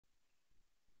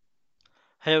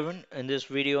Hey everyone, in this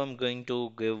video I'm going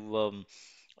to give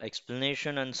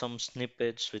explanation and some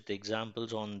snippets with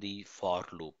examples on the for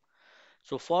loop.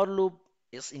 So for loop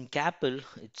is in CAPL,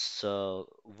 it's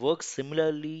works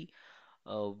similarly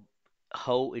uh,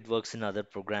 how it works in other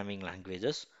programming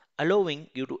languages, allowing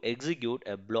you to execute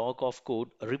a block of code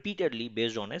repeatedly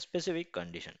based on a specific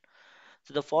condition.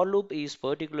 So the for loop is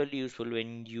particularly useful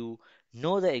when you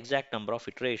know the exact number of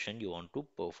iteration you want to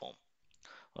perform.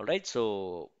 All right,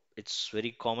 so it's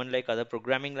very common like other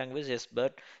programming languages,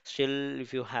 but still,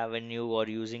 if you have when you are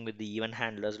using with the even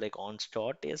handlers like on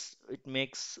start, yes, it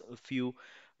makes a few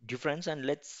difference. And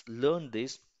let's learn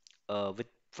this with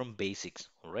from basics.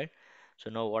 All right. So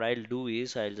now what I'll do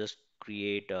is I'll just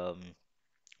create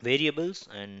variables,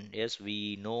 and yes,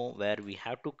 we know where we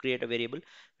have to create a variable.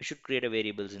 We should create a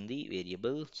variables in the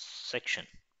variable section.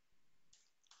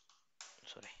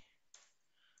 Sorry.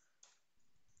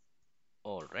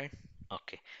 All right.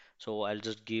 Okay. So I'll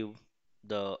just give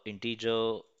the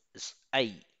integer is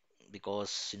I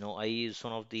because I is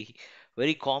one of the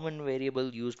very common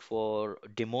variable used for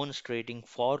demonstrating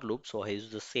for loop. So I use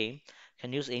the same.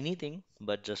 Can use anything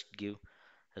but just give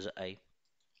as a I.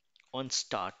 On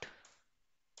start,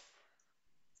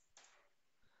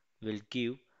 we'll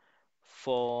give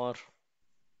for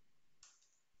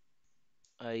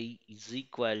I is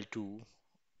equal to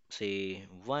say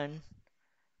 1,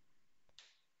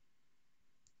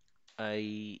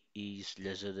 I is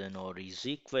lesser than or is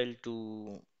equal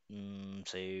to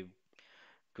say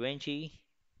 20,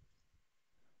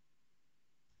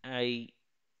 I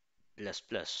plus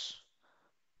plus.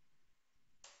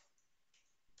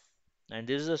 And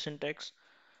this is the syntax.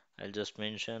 I'll just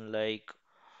mention like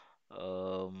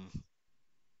um,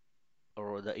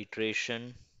 or the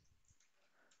iteration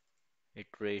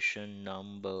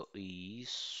number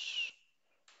is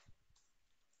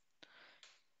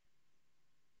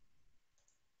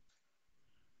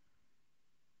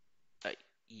I.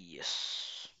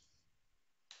 Yes.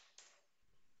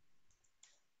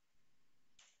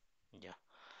 Yeah.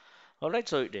 All right.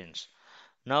 So it ends.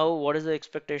 Now, what is the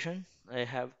expectation? I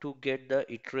have to get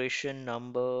the iteration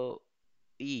number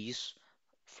is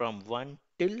from 1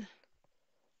 till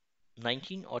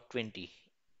 19 or 20.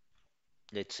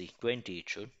 Let's see, 20 it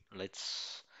should.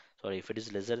 Let's, sorry, if it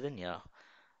is lesser than, yeah.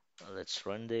 Let's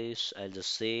run this. I'll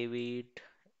just save it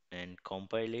and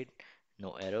compile it.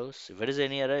 No errors. If there is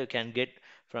any error, you can get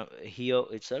from here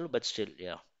itself, but still,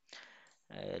 yeah.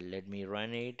 Let me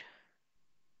run it.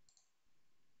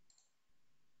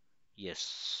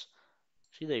 Yes.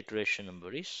 See, the iteration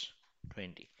number is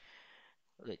 20.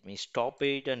 Let me stop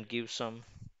it and give some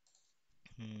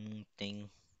thing.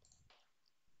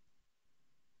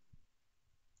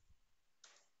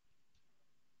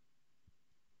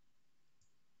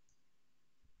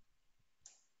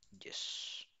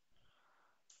 Yes.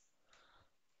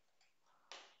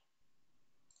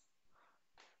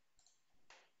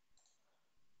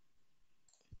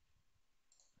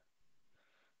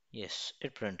 Yes,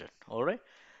 it printed. All right.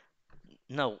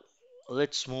 Now,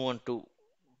 let's move on to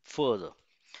further.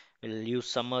 We'll use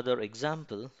some other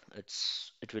example.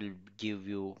 It will give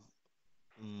you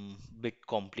bit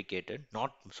complicated,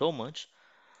 not so much.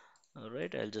 All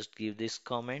right, I'll just give this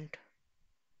comment,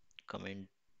 comment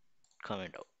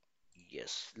out.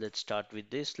 Yes, let's start with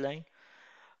this line.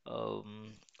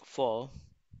 Um, for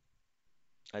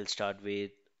I'll start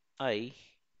with I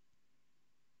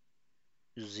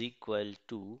is equal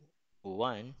to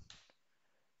 1,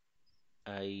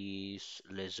 I is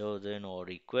lesser than or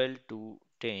equal to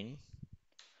 10,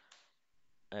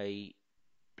 I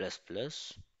plus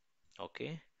plus.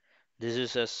 Okay, this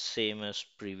is the same as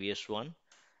previous one.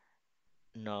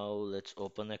 Now let's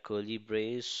open a curly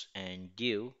brace and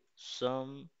give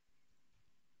some,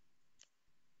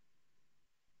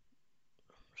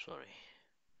 sorry,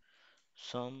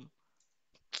 some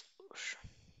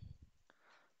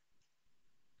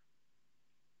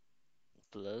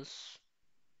plus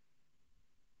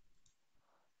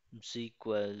is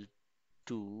equal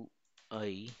to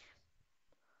I.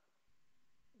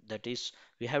 That is,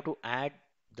 we have to add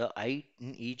the I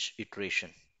in each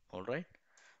iteration. All right.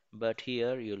 But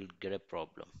here you'll get a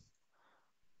problem.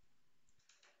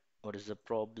 What is the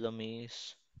problem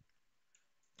is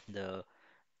the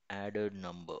added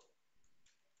number.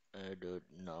 Added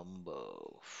number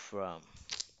from,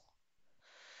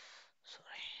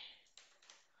 sorry,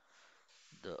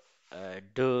 the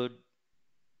added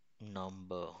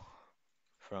number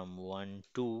from 1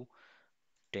 to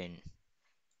 10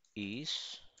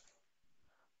 is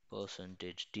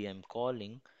percentage D I'm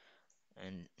calling,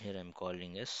 and here I'm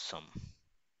calling as sum.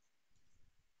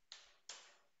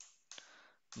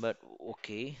 But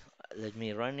okay, let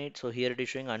me run it. So here it is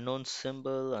showing unknown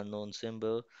symbol, unknown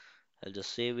symbol. I'll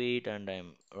just save it and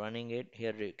I'm running it.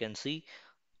 Here you can see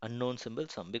unknown symbol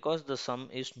sum because the sum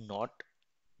is not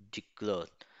declared.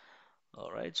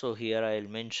 All right, so here I'll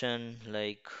mention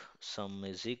like sum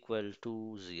is equal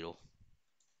to 0.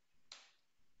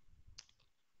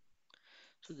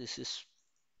 So this is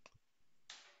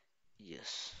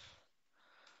yes.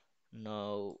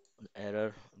 Now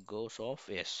error goes off.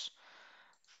 Yes.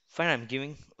 Fine, I'm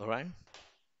giving a run.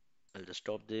 I'll just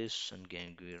stop this and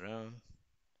again give it run.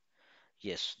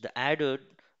 Yes, the added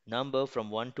number from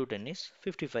 1 to 10 is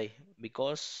 55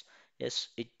 because yes,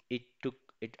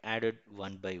 it added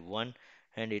 1 by 1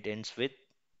 and it ends with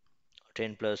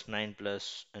 10 plus 9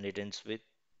 plus and it ends with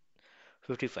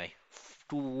 55.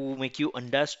 To make you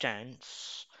understand,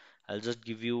 I'll just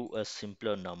give you a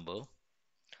simpler number.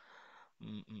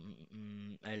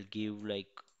 I'll give like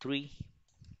 3.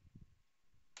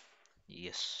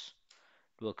 Yes,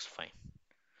 it works fine.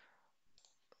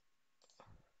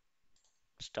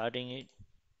 Starting it,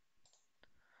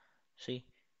 see,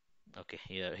 okay,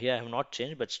 here I have not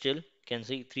changed, but still can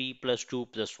see 3 plus 2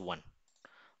 plus 1.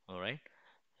 All right,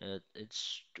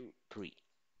 it's 2, 3,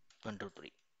 1, 2,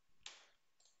 3.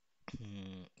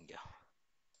 Yeah,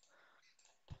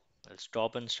 I'll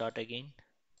stop and start again.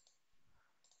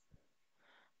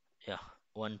 Yeah,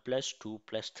 1 plus 2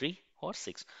 plus 3 or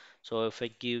 6. So if I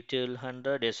give till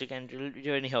 100, yes, you can,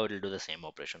 anyhow, it will do the same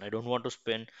operation. I don't want to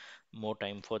spend more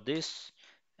time for this.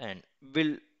 And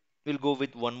we'll go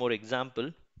with one more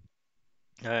example.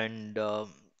 And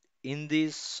in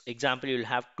this example, you'll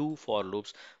have two for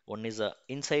loops. One is a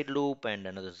inside loop and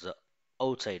another is a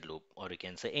outside loop, or you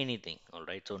can say anything. All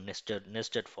right, so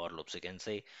nested for loops, you can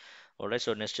say. All right,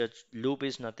 so nested loop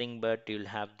is nothing but you'll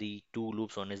have the two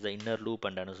loops. One is the inner loop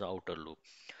and another is the outer loop.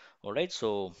 All right,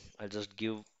 so I'll just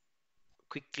give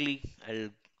quickly, I'll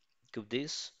give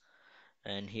this,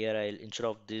 and here I'll instead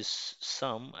of this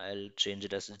sum, I'll change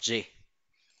it as J.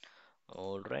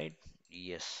 All right,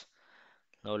 yes.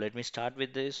 Now let me start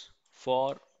with this.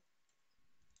 For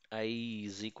I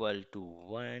is equal to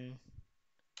 1,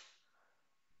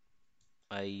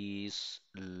 I is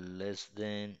less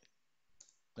than,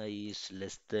 I is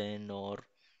less than or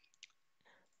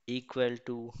equal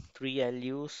to 3 I'll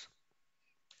use,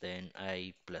 then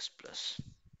I plus plus.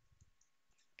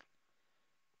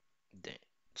 Then,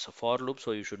 so for loop,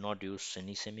 so you should not use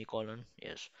any semicolon.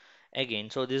 Yes.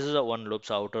 Again, so this is a one loop,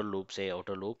 so outer loop, say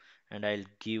outer loop, and I'll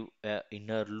give a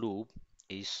inner loop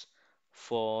is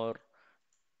for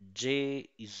j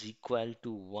is equal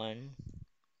to 1,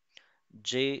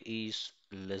 j is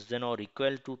less than or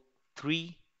equal to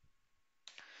 3,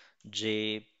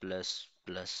 j plus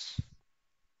plus.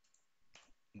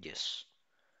 Yes.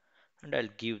 And I'll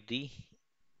give the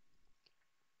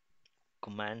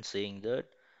command saying that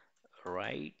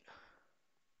write,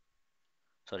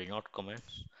 sorry, not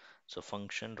commands. So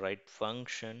function, write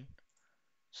function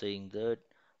saying that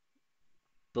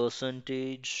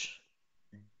percentage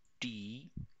t,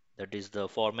 that is the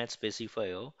format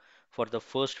specifier for the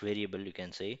first variable, you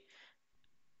can say,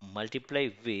 multiply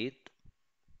with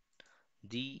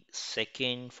the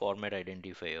second format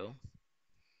identifier,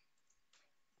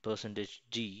 percentage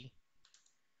d,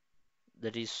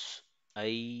 that is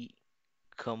I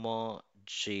comma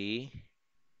j,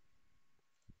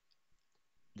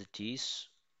 that is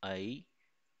I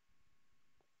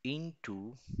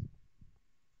into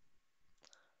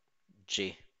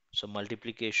j. So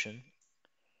multiplication.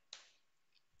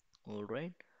 All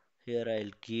right. Here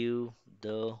I'll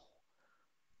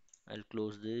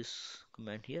close this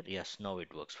command here. Yes, now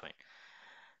it works fine.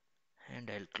 And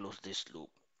I'll close this loop.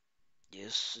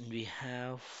 Yes, and we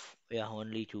have, yeah,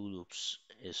 only two loops.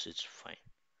 Yes, it's fine.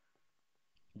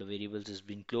 The variables has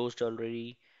been closed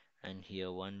already, and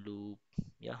here one loop.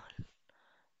 Yeah,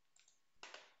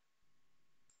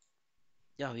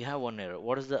 yeah, we have one error.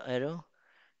 What is the error?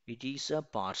 It is a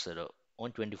parse error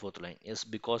on 24th line. Yes,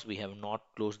 because we have not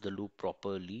closed the loop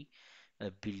properly.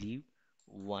 I believe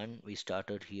one we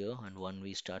started here and one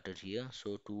we started here.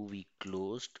 So two we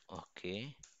closed.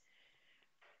 Okay.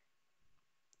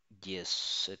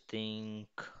 Yes, I think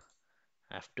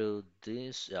after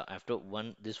this, yeah, after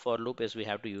one this for loop, yes, we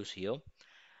have to use here.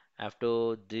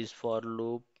 After this for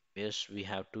loop, yes, we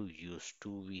have to use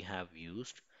two. We have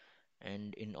used,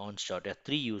 and in on start, yeah,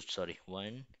 three used. Sorry,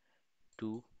 one,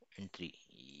 two, and three.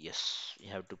 Yes, we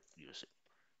have to use it.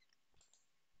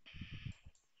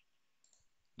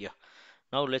 Yeah.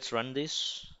 Now let's run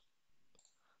this.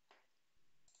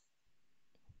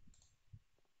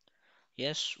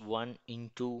 Yes, one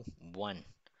into one,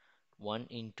 one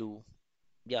into,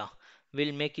 yeah.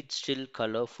 We'll make it still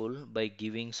colorful by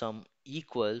giving some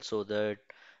equal so that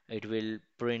it will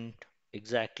print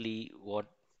exactly what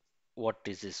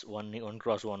is this one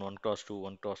cross one cross two,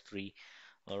 one cross three.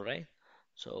 All right.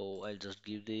 So I'll just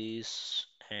give this,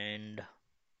 and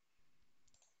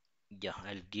yeah,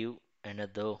 I'll give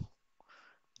another,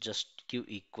 just give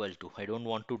equal to. I don't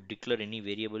want to declare any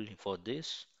variable for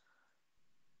this.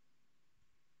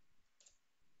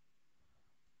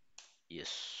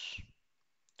 Yes.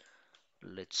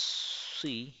 Let's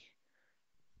see.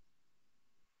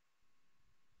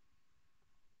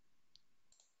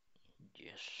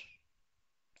 Yes.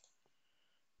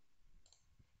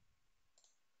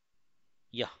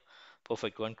 Yeah.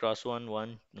 Perfect. One cross one,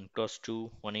 one cross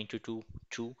two, one into two,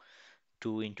 two,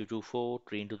 two into two, four,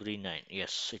 three into three, nine.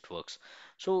 Yes, it works.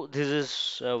 So this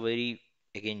is a very,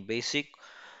 again, basic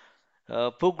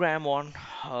program on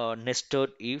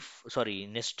nested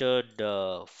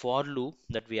for loop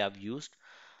that we have used,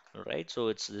 right? So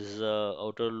it's this is a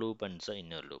outer loop and it's a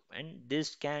inner loop, and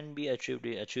this can be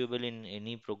achievable in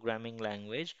any programming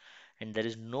language, and there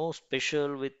is no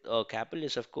special with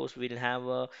Capitalist. Of course, we'll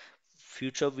have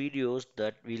future videos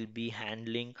that will be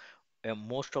handling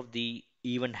most of the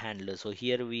event handlers. So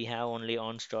here we have only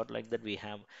on start, like that we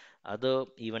have other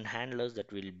event handlers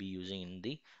that we'll be using in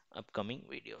the upcoming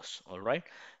videos. All right.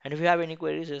 And if you have any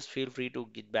queries, just feel free to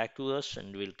get back to us,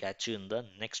 and we'll catch you in the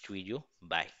next video.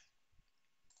 Bye.